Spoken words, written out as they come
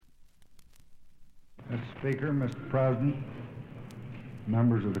Mr. Speaker, Mr. President,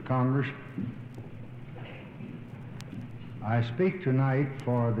 members of the Congress, I speak tonight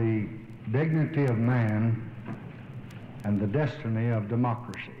for the dignity of man and the destiny of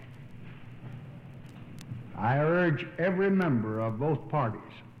democracy. I urge every member of both parties,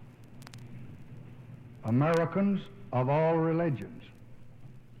 Americans of all religions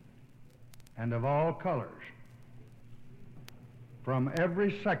and of all colors, from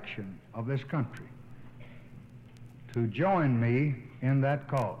every section of this country, to join me in that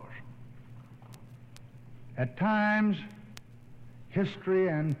cause. At times, history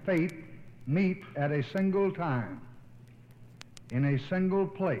and fate meet at a single time, in a single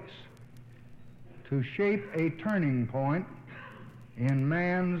place, to shape a turning point in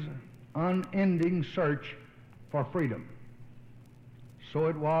man's unending search for freedom. So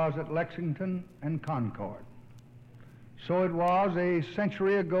it was at Lexington and Concord. So it was a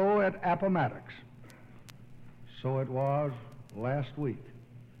century ago at Appomattox. So it was last week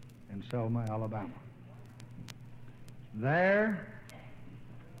in Selma, Alabama. There,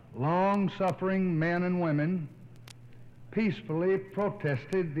 long-suffering men and women peacefully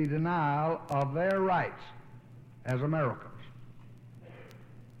protested the denial of their rights as Americans.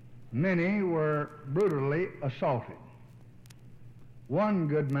 Many were brutally assaulted. One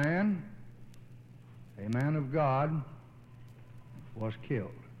good man, a man of God, was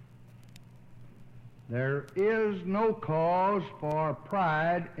killed. There is no cause for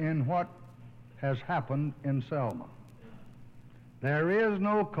pride in what has happened in Selma. There is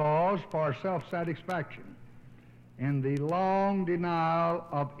no cause for self-satisfaction in the long denial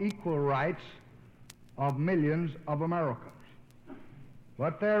of equal rights of millions of Americans.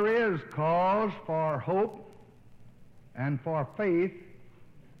 But there is cause for hope and for faith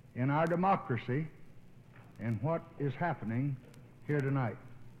in our democracy in what is happening here tonight.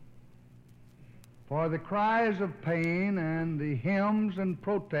 For the cries of pain and the hymns and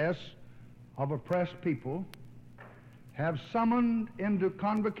protests of oppressed people have summoned into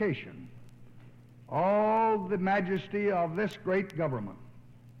convocation all the majesty of this great government,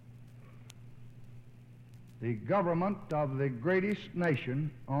 the government of the greatest nation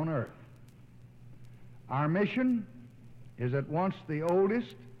on earth. Our mission is at once the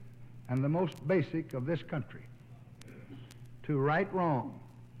oldest and the most basic of this country: to right wrong,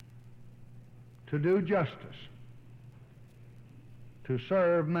 to do justice, to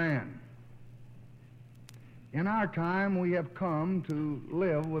serve man. In our time, we have come to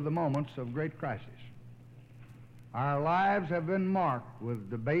live with the moments of great crisis. Our lives have been marked with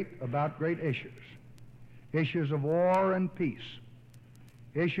debate about great issues, issues of war and peace,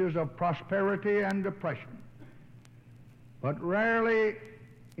 issues of prosperity and depression. But rarely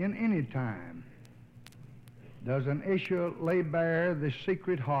in any time does an issue lay bare the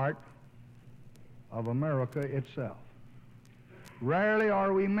secret heart of America itself. Rarely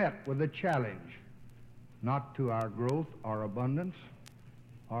are we met with a challenge not to our growth or abundance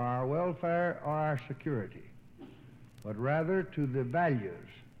or our welfare or our security, but rather to the values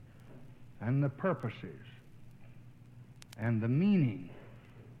and the purposes and the meaning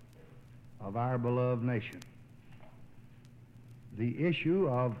of our beloved nation. The issue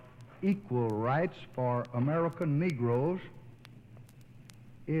of equal rights for American Negroes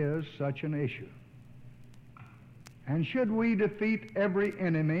is such an issue. And should we defeat every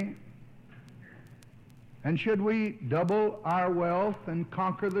enemy, and should we double our wealth and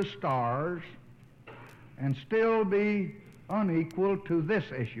conquer the stars, and still be unequal to this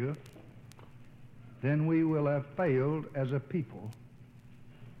issue, then we will have failed as a people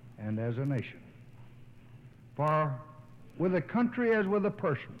and as a nation. For with a country as with a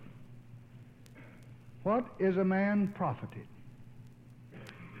person, what is a man profited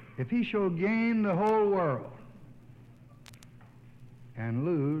if he shall gain the whole world and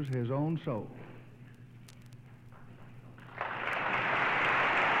lose his own soul?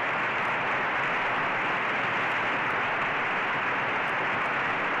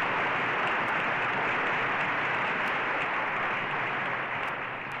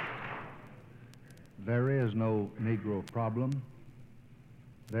 There is no Negro problem.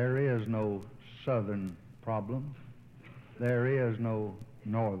 There is no Southern problem. There is no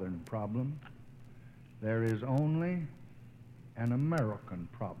Northern problem. There is only an American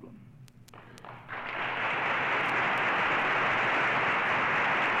problem.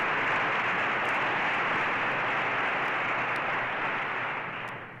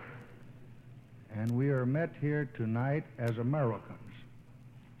 And we are met here tonight as Americans,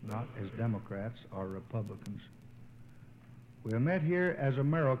 not as Democrats or Republicans. We are met here as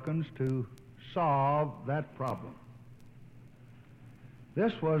Americans to solve that problem.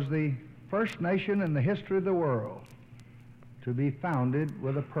 This was the first nation in the history of the world to be founded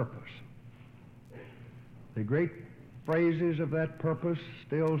with a purpose. The great phrases of that purpose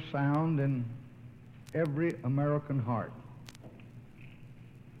still sound in every American heart,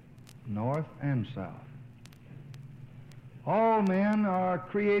 North and South. All men are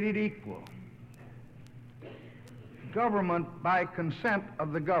created equal. Government by consent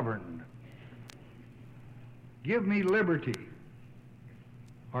of the governed. Give me liberty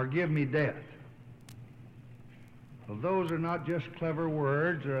or give me death. Well, those are not just clever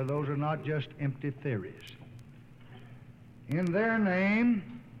words, or those are not just empty theories. In their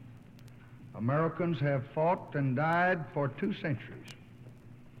name, Americans have fought and died for 2 centuries.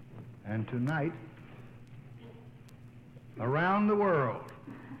 And tonight, around the world,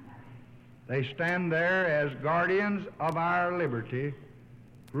 they stand there as guardians of our liberty,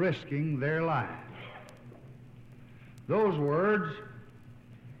 risking their lives. Those words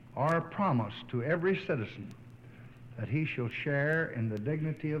are a promise to every citizen that he shall share in the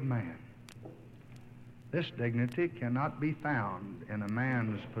dignity of man. This dignity cannot be found in a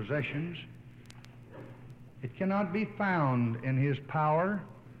man's possessions. It cannot be found in his power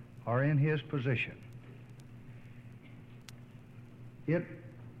or in his position. It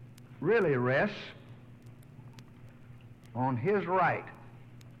really rests on his right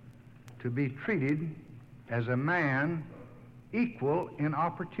to be treated as a man equal in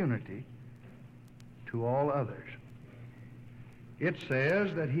opportunity to all others. It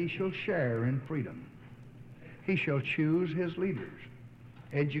says that he shall share in freedom. He shall choose his leaders,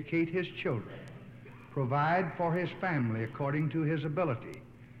 educate his children, provide for his family according to his ability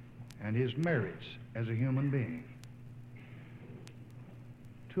and his merits as a human being.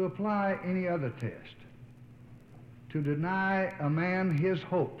 To apply any other test, to deny a man his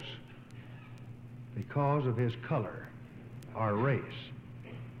hopes because of his color or race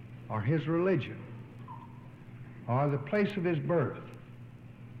or his religion or the place of his birth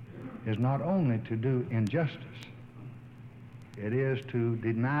is not only to do injustice, it is to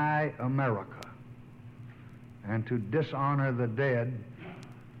deny America and to dishonor the dead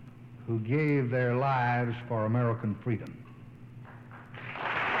who gave their lives for American freedom.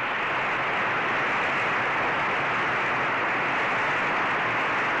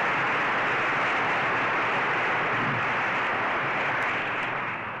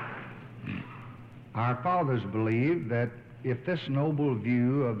 Our fathers believed that if this noble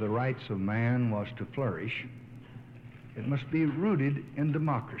view of the rights of man was to flourish, it must be rooted in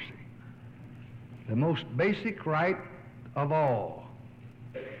democracy. The most basic right of all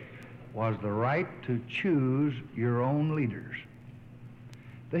was the right to choose your own leaders.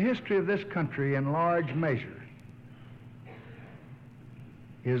 The history of this country, in large measure,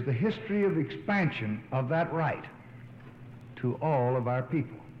 is the history of expansion of that right to all of our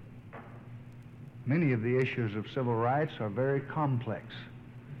people. Many of the issues of civil rights are very complex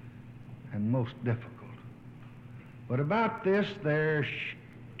and most difficult. But about this, there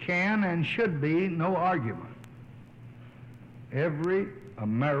can and should be no argument. Every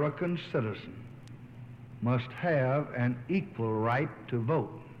American citizen must have an equal right to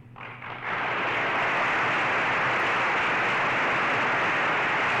vote.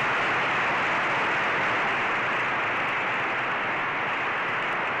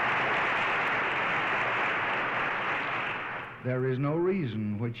 There is no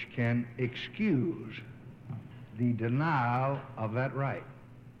reason which can excuse the denial of that right.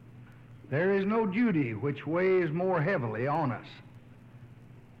 There is no duty which weighs more heavily on us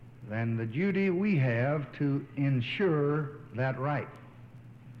than the duty we have to ensure that right.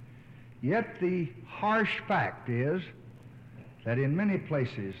 Yet the harsh fact is that in many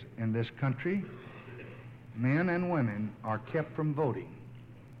places in this country, men and women are kept from voting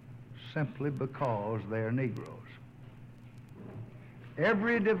simply because they are Negroes.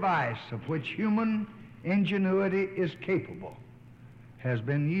 Every device of which human ingenuity is capable has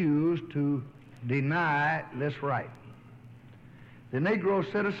been used to deny this right. The Negro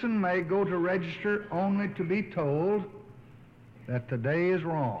citizen may go to register only to be told that the day is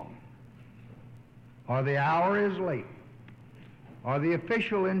wrong, or the hour is late, or the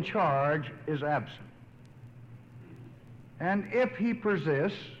official in charge is absent. And if he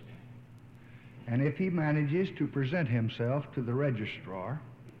persists, and if he manages to present himself to the registrar,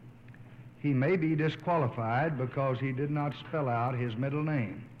 he may be disqualified because he did not spell out his middle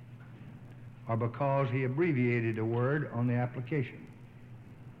name or because he abbreviated a word on the application.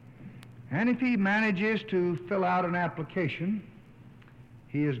 And if he manages to fill out an application,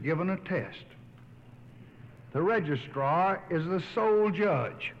 he is given a test. The registrar is the sole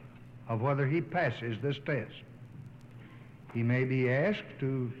judge of whether he passes this test. he may be asked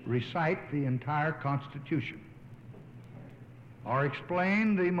to recite the entire Constitution or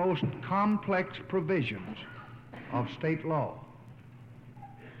explain the most complex provisions of state law,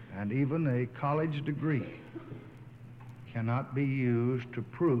 and even a college degree cannot be used to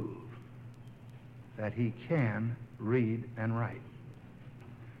prove that he can read and write.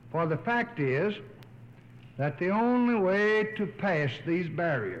 For the fact is that the only way to pass these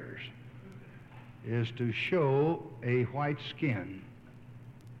barriers is to show a white skin.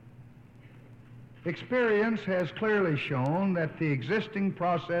 Experience has clearly shown that the existing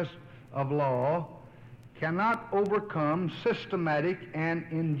process of law cannot overcome systematic and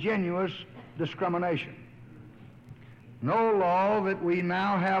ingenuous discrimination. No law that we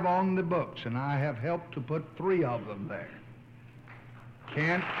now have on the books, and I have helped to put 3 of them there,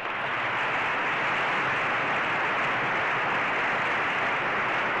 can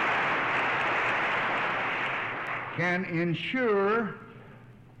ensure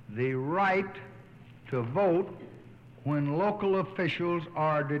the right to vote when local officials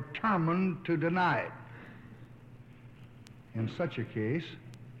are determined to deny it. In such a case,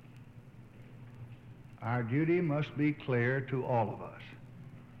 our duty must be clear to all of us.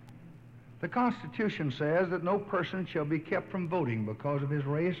 The Constitution says that no person shall be kept from voting because of his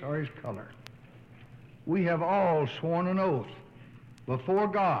race or his color. We have all sworn an oath before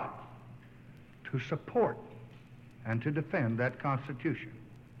God to support and to defend that Constitution.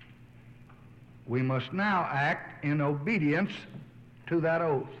 We must now act in obedience to that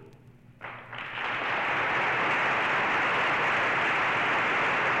oath.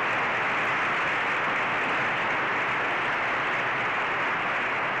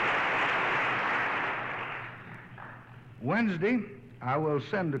 Wednesday, I will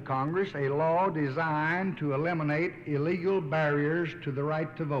send to Congress a law designed to eliminate illegal barriers to the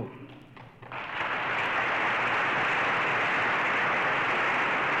right to vote.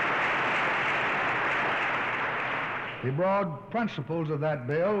 The broad principles of that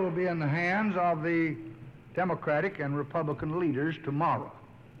bill will be in the hands of the Democratic and Republican leaders tomorrow.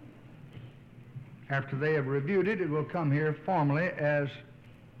 After they have reviewed it, it will come here formally as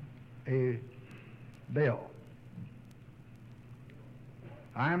a bill.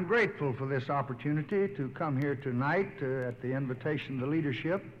 I am grateful for this opportunity to come here tonight at the invitation of the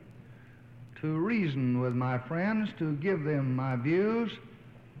leadership to reason with my friends, to give them my views,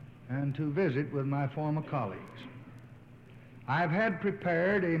 and to visit with my former colleagues. I've had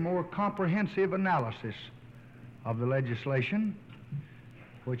prepared a more comprehensive analysis of the legislation,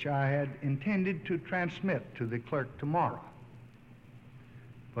 which I had intended to transmit to the clerk tomorrow,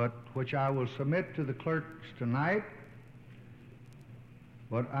 but which I will submit to the clerks tonight.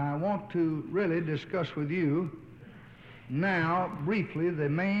 But I want to really discuss with you now briefly the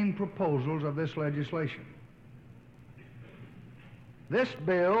main proposals of this legislation. This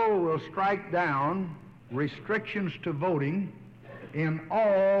bill will strike down restrictions to voting in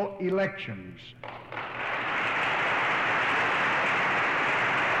all elections.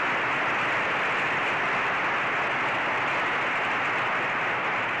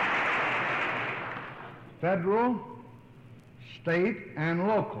 Federal, state, and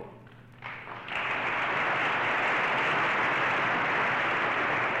local.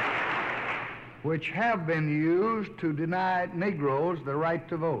 Which have been used to deny Negroes the right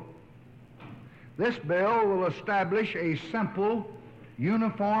to vote. This bill will establish a simple,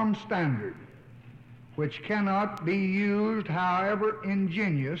 uniform standard which cannot be used, however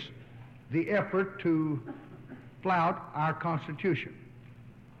ingenious the effort to flout our Constitution.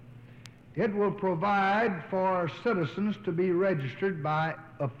 It will provide for citizens to be registered by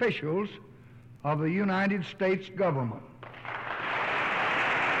officials of the United States government.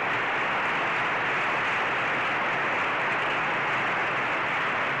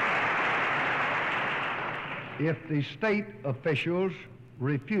 If the state officials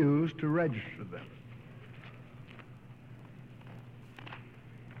refuse to register them.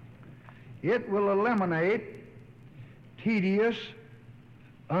 It will eliminate tedious,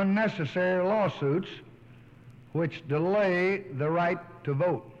 unnecessary lawsuits which delay the right to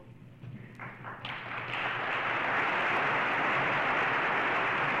vote.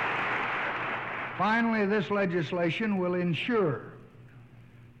 Finally, this legislation will ensure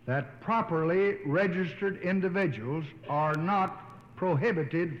that properly registered individuals are not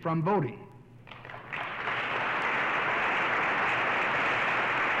prohibited from voting.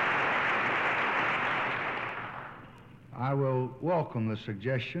 I will welcome the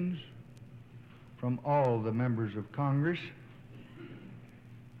suggestions from all the members of Congress.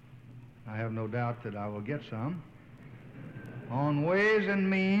 I have no doubt that I will get some on ways and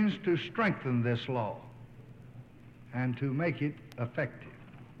means to strengthen this law and to make it effective.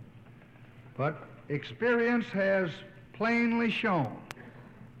 But experience has plainly shown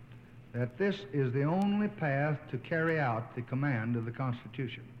that this is the only path to carry out the command of the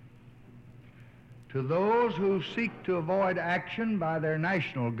Constitution. To those who seek to avoid action by their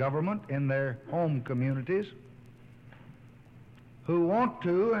national government in their home communities, who want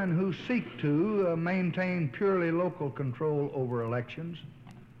to and who seek to maintain purely local control over elections,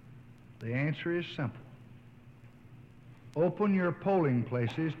 the answer is simple. Open your polling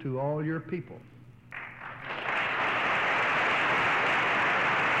places to all your people.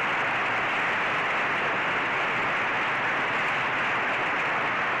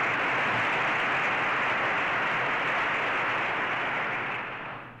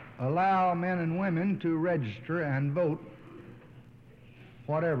 Allow men and women to register and vote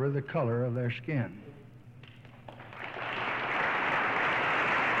whatever the color of their skin.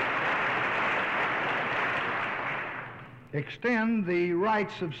 Extend the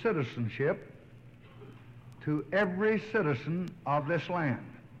rights of citizenship to every citizen of this land.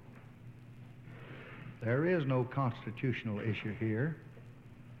 There is no constitutional issue here.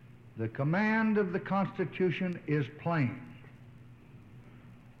 The command of the Constitution is plain.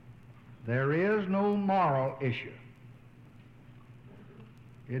 There is no moral issue.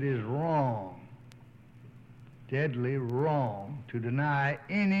 It is wrong, deadly wrong, to deny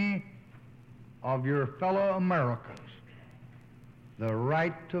any of your fellow Americans the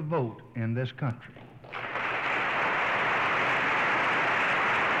right to vote in this country.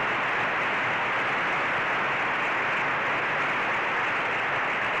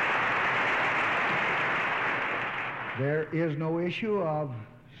 There is no issue of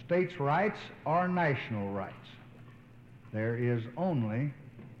states' rights or national rights. There is only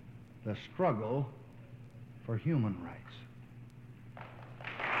the struggle for human rights.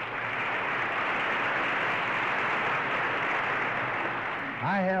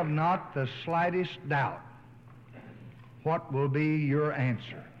 I have not the slightest doubt what will be your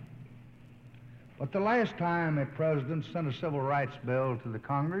answer. But the last time a president sent a civil rights bill to the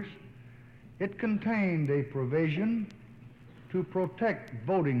Congress, it contained a provision to protect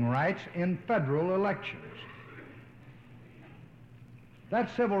voting rights in federal elections.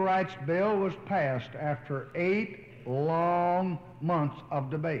 That civil rights bill was passed after 8 long months of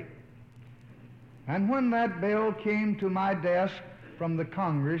debate. And when that bill came to my desk from the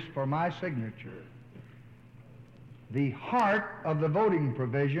Congress for my signature, the heart of the voting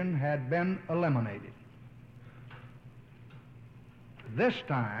provision had been eliminated. This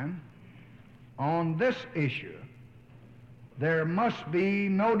time, on this issue, there must be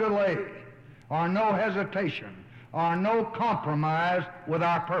no delay or no hesitation or no compromise with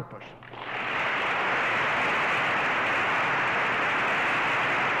our purpose.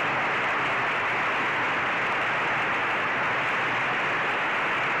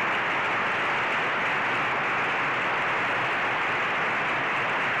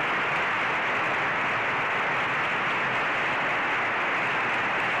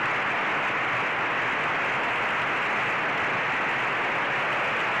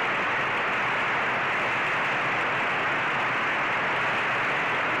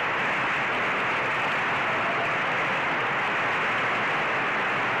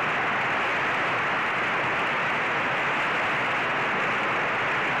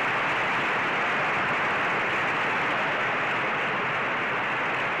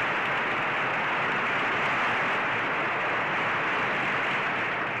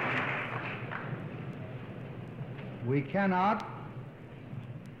 We cannot,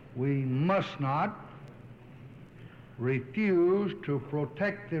 we must not refuse to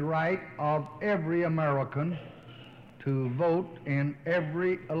protect the right of every American to vote in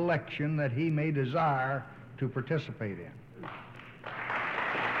every election that he may desire to participate in.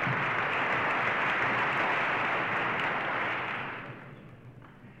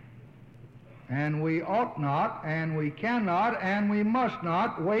 And we ought not, and we cannot, and we must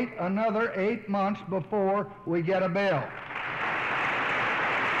not wait another 8 months before we get a bill.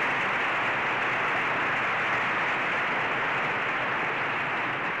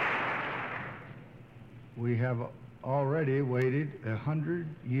 We have already waited 100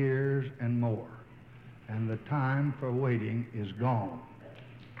 years and more, and the time for waiting is gone.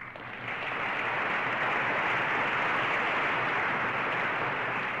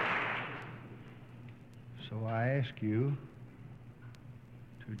 So I ask you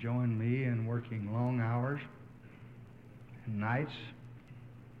to join me in working long hours and nights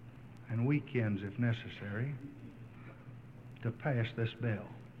and weekends if necessary to pass this bill.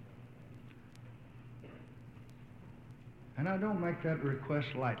 And I don't make that request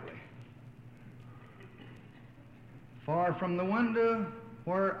lightly. For from the window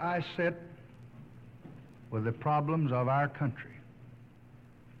where I sit with the problems of our country,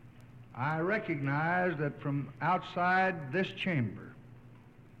 I recognize that from outside this chamber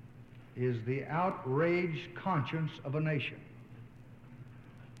is the outraged conscience of a nation,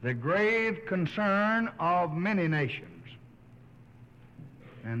 the grave concern of many nations,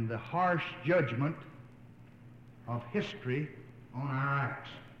 and the harsh judgment of history on our acts.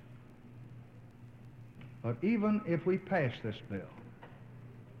 But even if we pass this bill,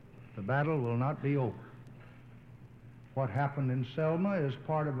 the battle will not be over. What happened in Selma is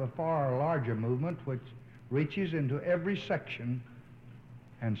part of a far larger movement which reaches into every section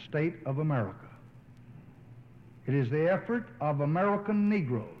and state of America. It is the effort of American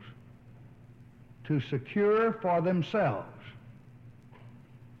Negroes to secure for themselves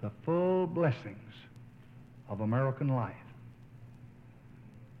the full blessings of American life.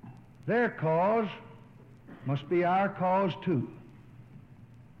 Their cause must be our cause too,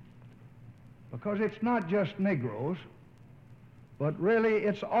 because it's not just Negroes, but really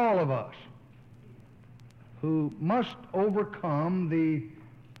it's all of us who must overcome the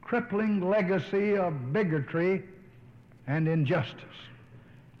crippling legacy of bigotry and injustice,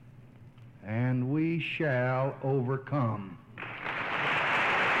 and we shall overcome.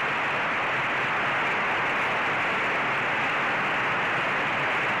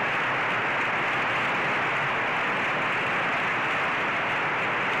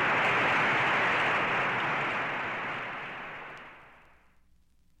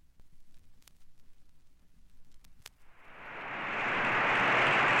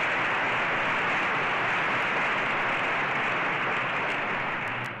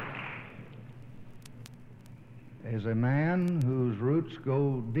 As a man whose roots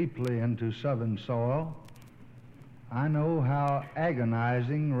go deeply into Southern soil, I know how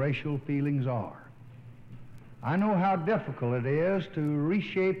agonizing racial feelings are. I know how difficult it is to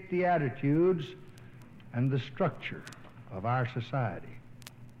reshape the attitudes and the structure of our society.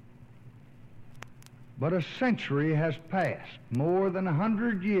 But a century has passed, more than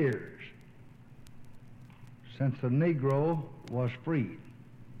 100 years, since the Negro was freed,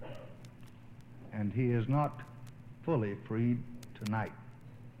 and he is not fully freed tonight.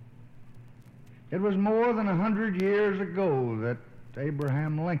 It was more than 100 years ago that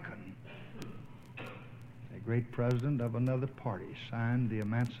Abraham Lincoln, a great president of another party, signed the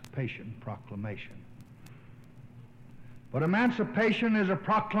Emancipation Proclamation. But emancipation is a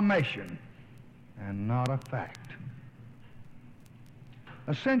proclamation and not a fact.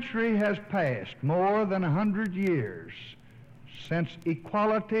 A century has passed, more than 100 years, since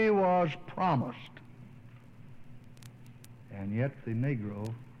equality was promised. And yet the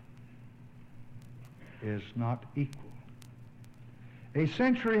Negro is not equal. A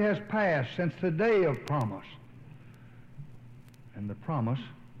century has passed since the day of promise, and the promise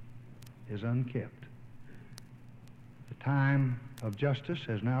is unkept. The time of justice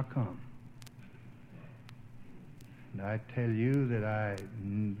has now come. And I tell you that I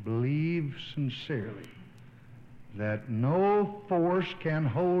believe sincerely that no force can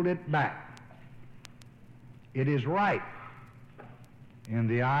hold it back. It is right in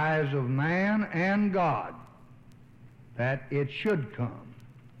the eyes of man and God that it should come.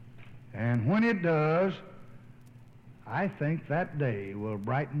 And when it does, I think that day will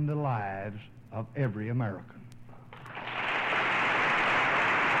brighten the lives of every American.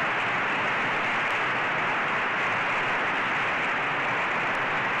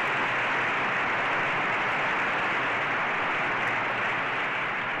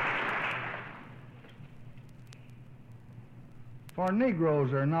 For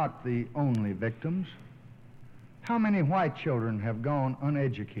Negroes are not the only victims. How many white children have gone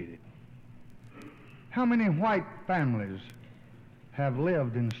uneducated? How many white families have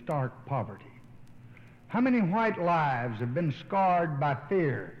lived in stark poverty? How many white lives have been scarred by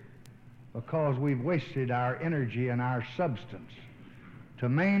fear because we've wasted our energy and our substance to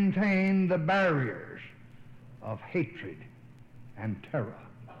maintain the barriers of hatred and terror?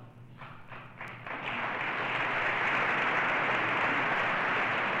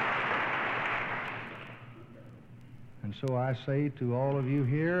 And so I say to all of you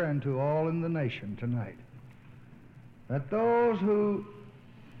here and to all in the nation tonight, that those who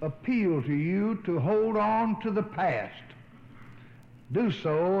appeal to you to hold on to the past do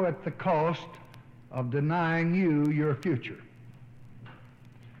so at the cost of denying you your future.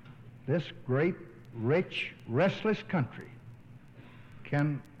 This great, rich, restless country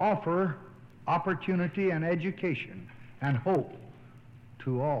can offer opportunity and education and hope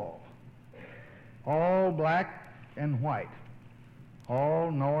to all black and white,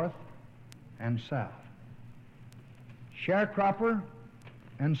 all north and south. sharecropper,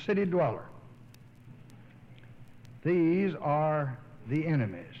 and city dweller. These are the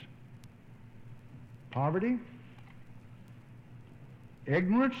enemies. Poverty,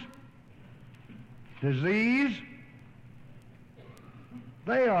 ignorance, disease,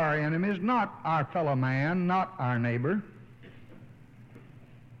 they are enemies, not our fellow man, not our neighbor.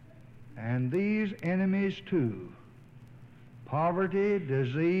 And these enemies too, poverty,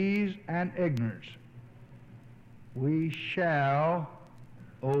 disease, and ignorance, we shall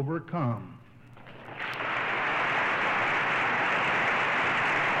overcome.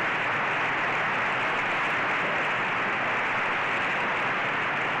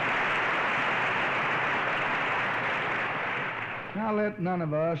 Now let none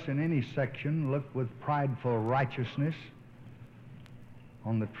of us in any section look with prideful righteousness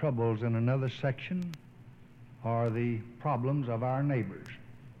on the troubles in another section or the problems of our neighbors.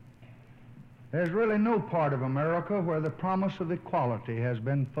 There's really no part of America where the promise of equality has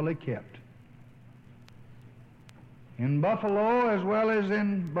been fully kept. In Buffalo as well as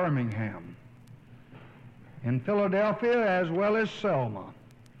in Birmingham, in Philadelphia as well as Selma,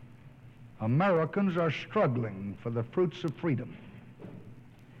 Americans are struggling for the fruits of freedom.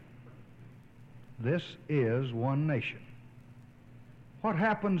 This is one nation. What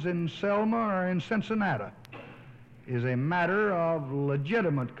happens in Selma or in Cincinnati is a matter of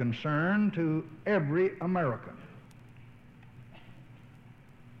legitimate concern to every American.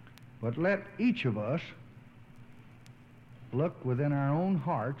 But let each of us look within our own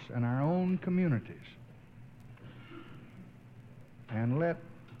hearts and our own communities, and let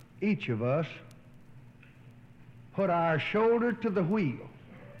each of us put our shoulder to the wheel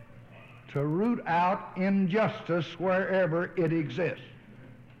to root out injustice wherever it exists.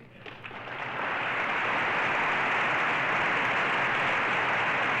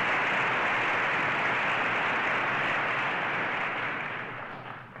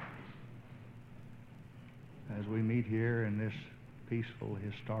 As we meet here in this peaceful,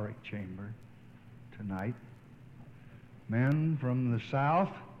 historic chamber tonight, men from the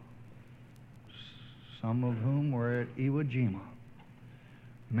South, some of whom were at Iwo Jima,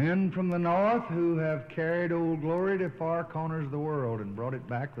 men from the North who have carried Old Glory to far corners of the world and brought it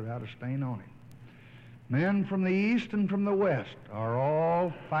back without a stain on it. Men from the East and from the West are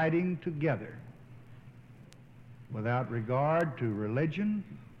all fighting together without regard to religion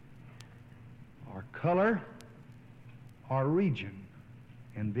or color or region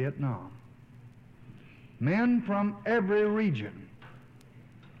in Vietnam. Men from every region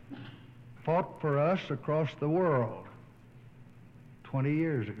fought for us across the world 20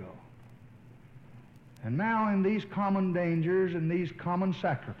 years ago. And now in these common dangers and these common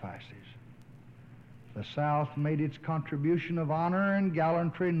sacrifices, the South made its contribution of honor and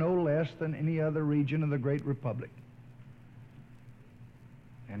gallantry no less than any other region of the great republic.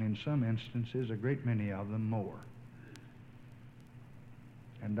 And in some instances, a great many of them more.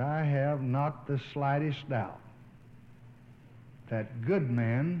 And I have not the slightest doubt that good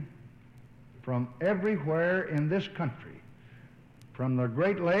men from everywhere in this country, from the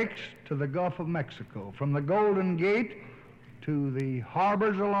Great Lakes to the Gulf of Mexico, from the Golden Gate to the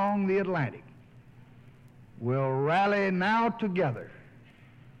harbors along the Atlantic, will rally now together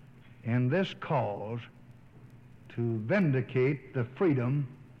in this cause to vindicate the freedom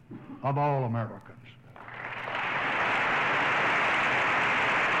of all Americans.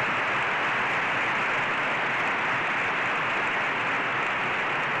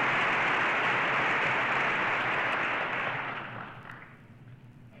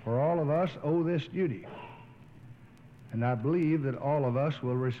 For all of us owe this duty, and I believe that all of us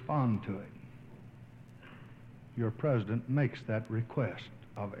will respond to it. Your president makes that request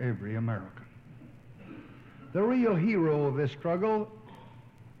of every American. The real hero of this struggle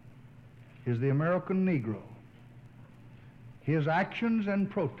is the American Negro. His actions and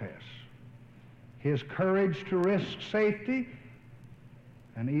protests, his courage to risk safety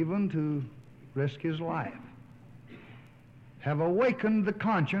and even to risk his life, have awakened the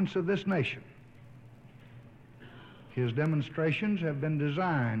conscience of this nation. His demonstrations have been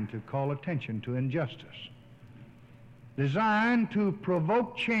designed to call attention to injustice, designed to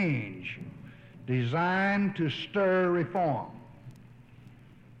provoke change, designed to stir reform.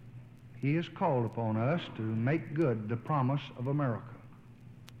 He has called upon us to make good the promise of America.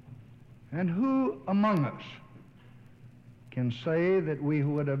 And who among us can say that we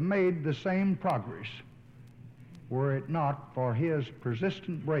would have made the same progress were it not for his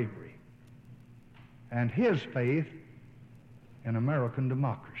persistent bravery and his faith in American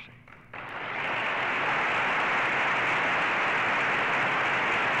democracy?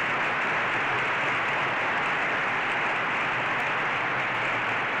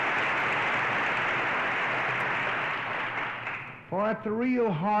 For at the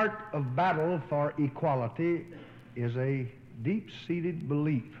real heart of battle for equality is a deep-seated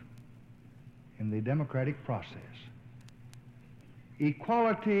belief in the democratic process.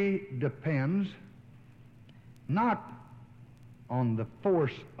 Equality depends not on the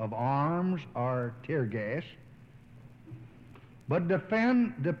force of arms or tear gas, but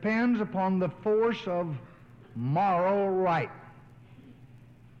depends upon the force of moral right,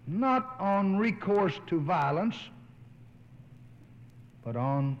 not on recourse to violence, but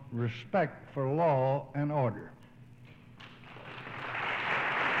on respect for law and order.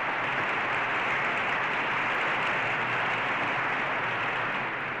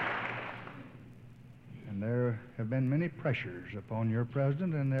 And there have been many pressures upon your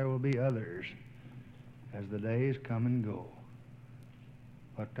president, and there will be others as the days come and go.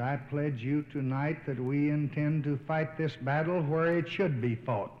 But I pledge you tonight that we intend to fight this battle where it should be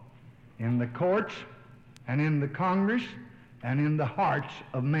fought, in the courts and in the Congress and in the hearts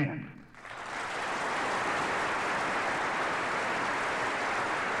of men.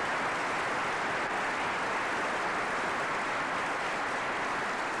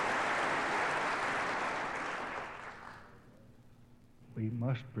 We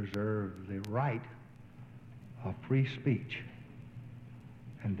must preserve the right of free speech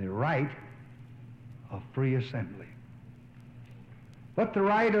and the right of free assembly. But the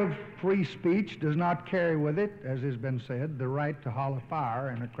right of free speech does not carry with it, as has been said, the right to holler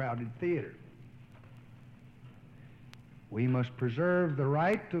fire in a crowded theater. We must preserve the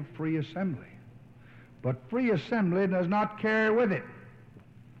right to free assembly. But free assembly does not carry with it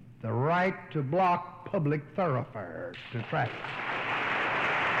the right to block public thoroughfares to traffic.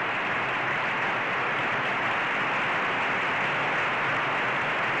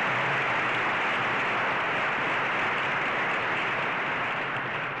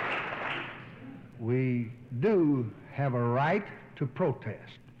 We do have a right to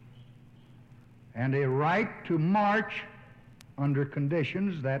protest and a right to march under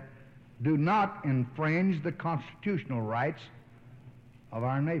conditions that do not infringe the constitutional rights of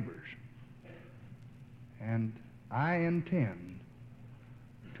our neighbors. And I intend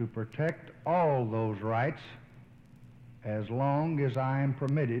to protect all those rights as long as I am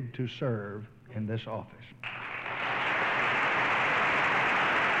permitted to serve in this office.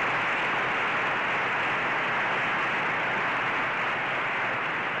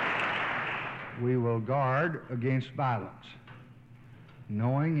 We will guard against violence,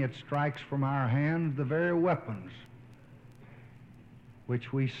 knowing it strikes from our hands the very weapons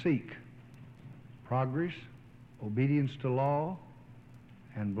which we seek: progress, obedience to law,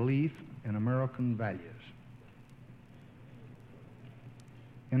 and belief in American values.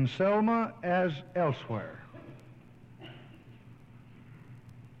 In Selma, as elsewhere,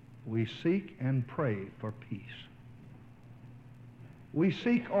 we seek and pray for peace. We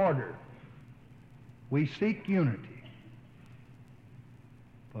seek order. We seek unity,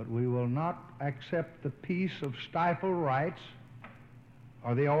 but we will not accept the peace of stifled rights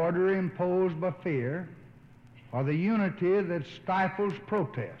or the order imposed by fear or the unity that stifles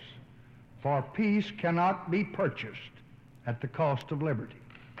protest, for peace cannot be purchased at the cost of liberty.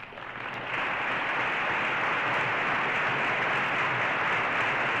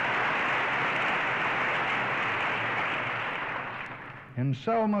 In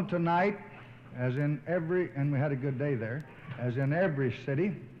Selma tonight, as in every, and we had a good day there, as in every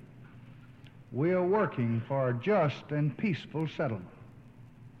city, we are working for a just and peaceful settlement.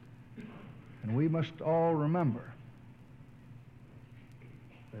 And we must all remember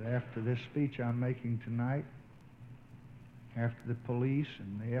that after this speech I'm making tonight, after the police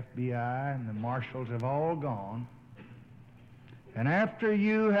and the FBI and the marshals have all gone, and after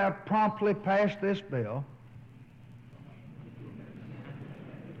you have promptly passed this bill,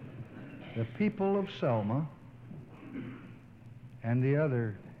 the people of Selma and the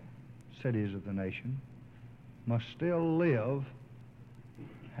other cities of the nation must still live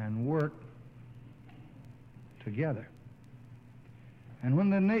and work together. And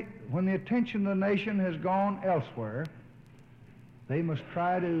when the attention of the nation has gone elsewhere, they must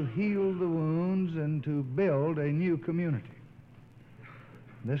try to heal the wounds and to build a new community.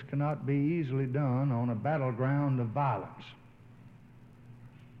 This cannot be easily done on a battleground of violence,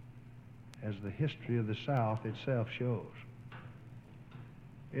 as the history of the South itself shows.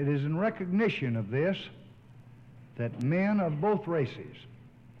 It is in recognition of this that men of both races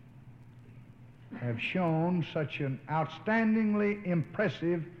have shown such an outstandingly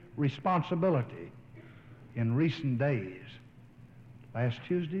impressive responsibility in recent days. Last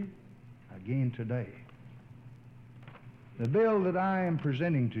Tuesday, again today. The bill that I am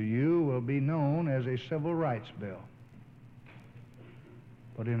presenting to you will be known as a civil rights bill.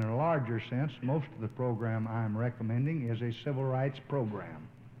 But in a larger sense, most of the program I'm recommending is a civil rights program.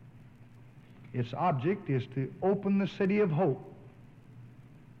 Its object is to open the city of hope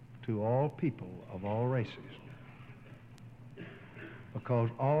to all people of all races, because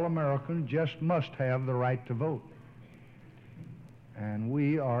all Americans just must have the right to vote, and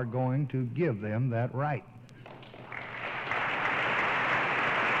we are going to give them that right.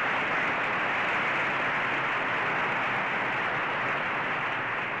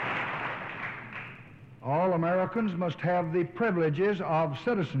 All Americans must have the privileges of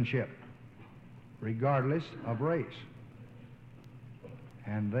citizenship, regardless of race.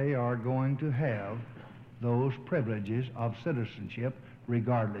 And they are going to have those privileges of citizenship,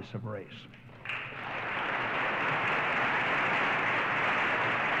 regardless of race.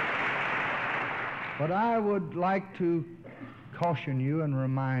 But I would like to caution you and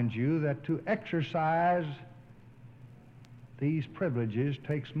remind you that to exercise these privileges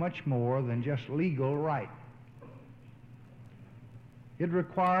takes much more than just legal right. It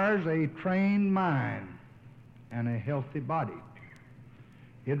requires a trained mind and a healthy body.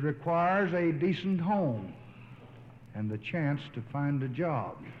 It requires a decent home and the chance to find a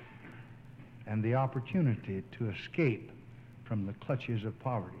job and the opportunity to escape from the clutches of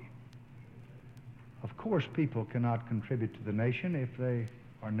poverty. Of course, people cannot contribute to the nation if they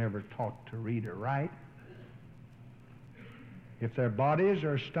are never taught to read or write. If their bodies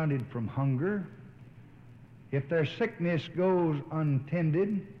are stunted from hunger, if their sickness goes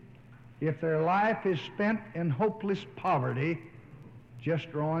untended, if their life is spent in hopeless poverty,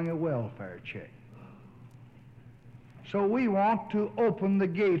 just drawing a welfare check. So we want to open the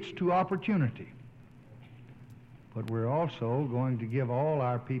gates to opportunity. But we're also going to give all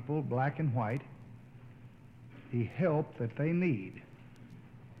our people, black and white, the help that they need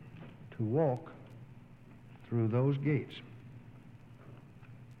to walk through those gates.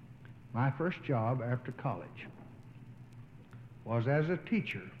 My first job after college was as a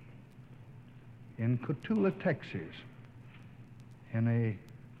teacher in Cotulla, Texas, in a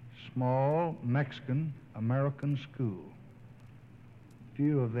small Mexican-American school.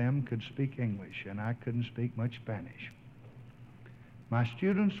 Few of them could speak English, and I couldn't speak much Spanish. My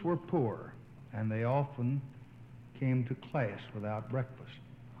students were poor, and they often came to class without breakfast,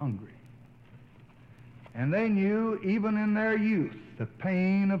 hungry. And they knew, even in their youth, the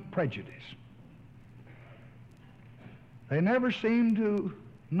pain of prejudice. They never seemed to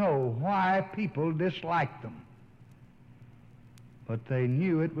know why people disliked them, but they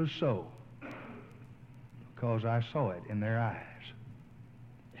knew it was so, because I saw it in their eyes.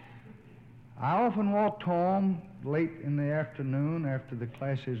 I often walked home late in the afternoon after the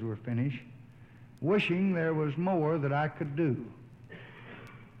classes were finished, wishing there was more that I could do.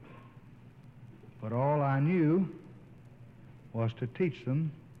 But all I knew was to teach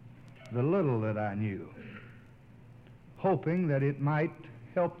them the little that I knew, hoping that it might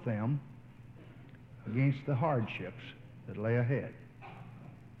help them against the hardships that lay ahead.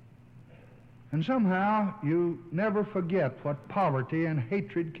 And somehow you never forget what poverty and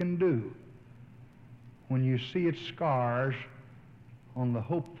hatred can do when you see its scars on the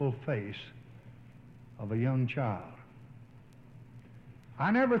hopeful face of a young child.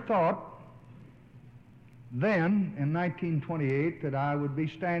 I never thought then, in 1928, that I would be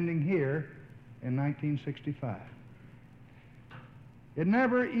standing here in 1965. It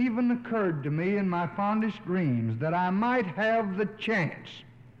never even occurred to me in my fondest dreams that I might have the chance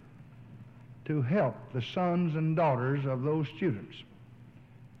to help the sons and daughters of those students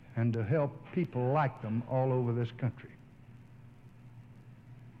and to help people like them all over this country.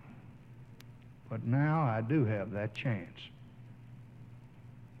 But now I do have that chance.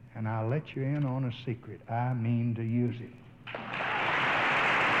 And I'll let you in on a secret. I mean to use it.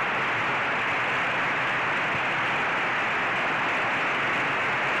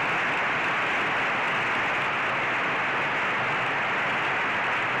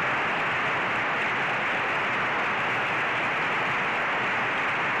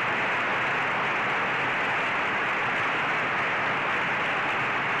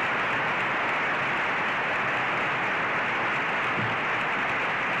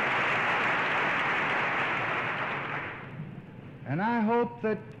 And I hope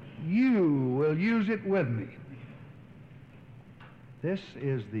that you will use it with me. This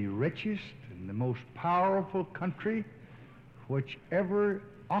is the richest and the most powerful country which ever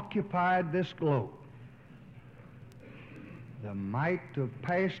occupied this globe. The might of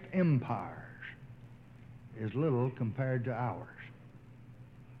past empires is little compared to ours.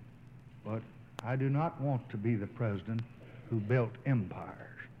 But I do not want to be the president who built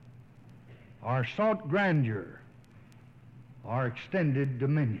empires or sought grandeur or extended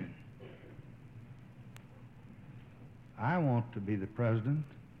dominion. I want to be the president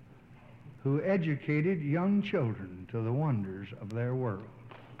who educated young children to the wonders of their world.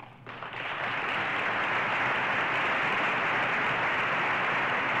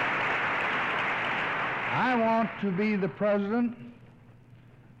 I want to be the president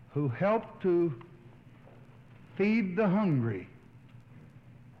who helped to feed the hungry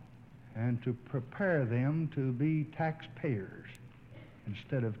and to prepare them to be taxpayers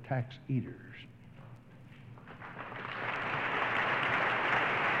instead of tax eaters.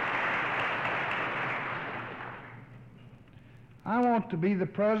 I want to be the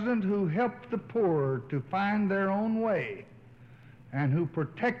president who helped the poor to find their own way and who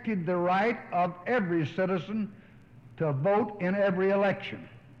protected the right of every citizen to vote in every election.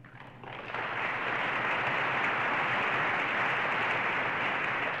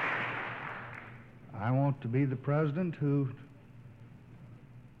 I want to be the president who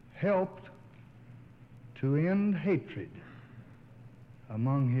helped to end hatred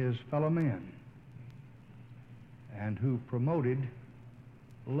among his fellow men and who promoted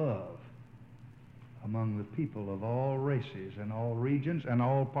love among the people of all races and all regions and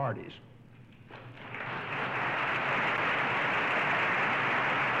all parties.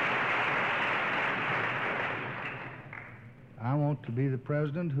 I want to be the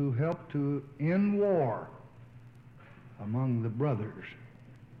president who helped to end war among the brothers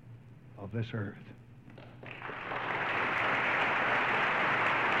of this earth.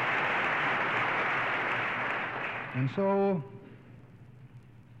 And so,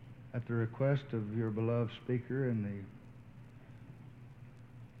 at the request of your beloved Speaker and the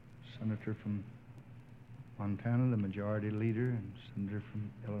Senator from Montana, the Majority Leader, and Senator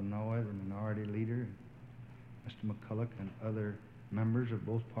from Illinois, the Minority Leader, Mr. McCulloch, and other members of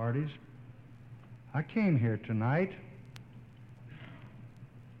both parties, I came here tonight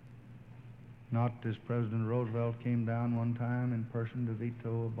not as President Roosevelt came down one time in person to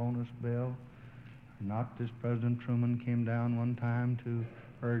veto a bonus bill, not as President Truman came down one time to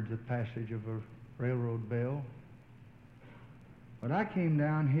urge the passage of a railroad bill, but I came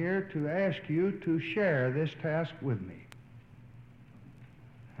down here to ask you to share this task with me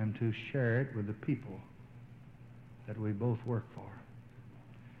and to share it with the people that we both work for.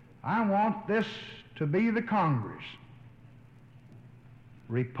 I want this to be the Congress,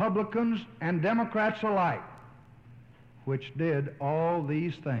 Republicans and Democrats alike, which did all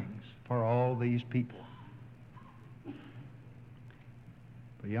these things for all these people.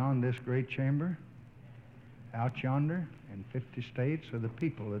 Beyond this great chamber, out yonder in 50 states, are the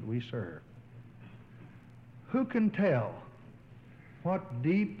people that we serve. Who can tell what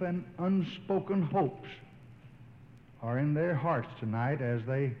deep and unspoken hopes are in their hearts tonight as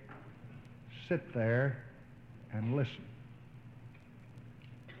they sit there and listen?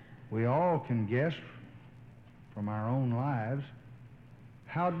 We all can guess from our own lives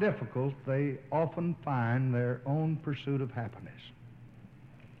how difficult they often find their own pursuit of happiness.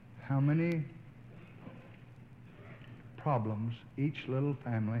 How many problems each little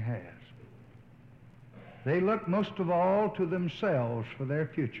family has. They look most of all to themselves for their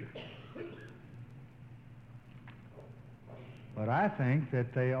future. But I think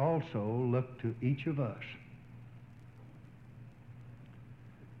that they also look to each of us.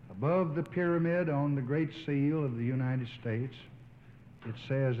 Above the pyramid on the Great Seal of the United States, it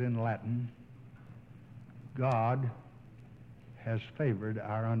says in Latin, God has favored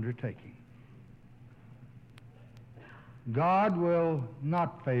our undertaking. God will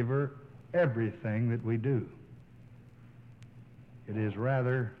not favor everything that we do. It is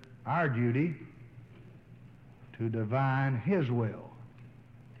rather our duty to divine His will.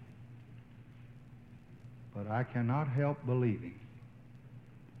 But I cannot help believing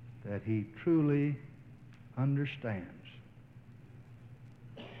that He truly understands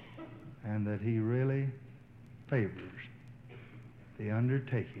and that He really favors the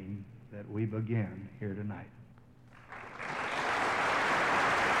undertaking that we begin here tonight.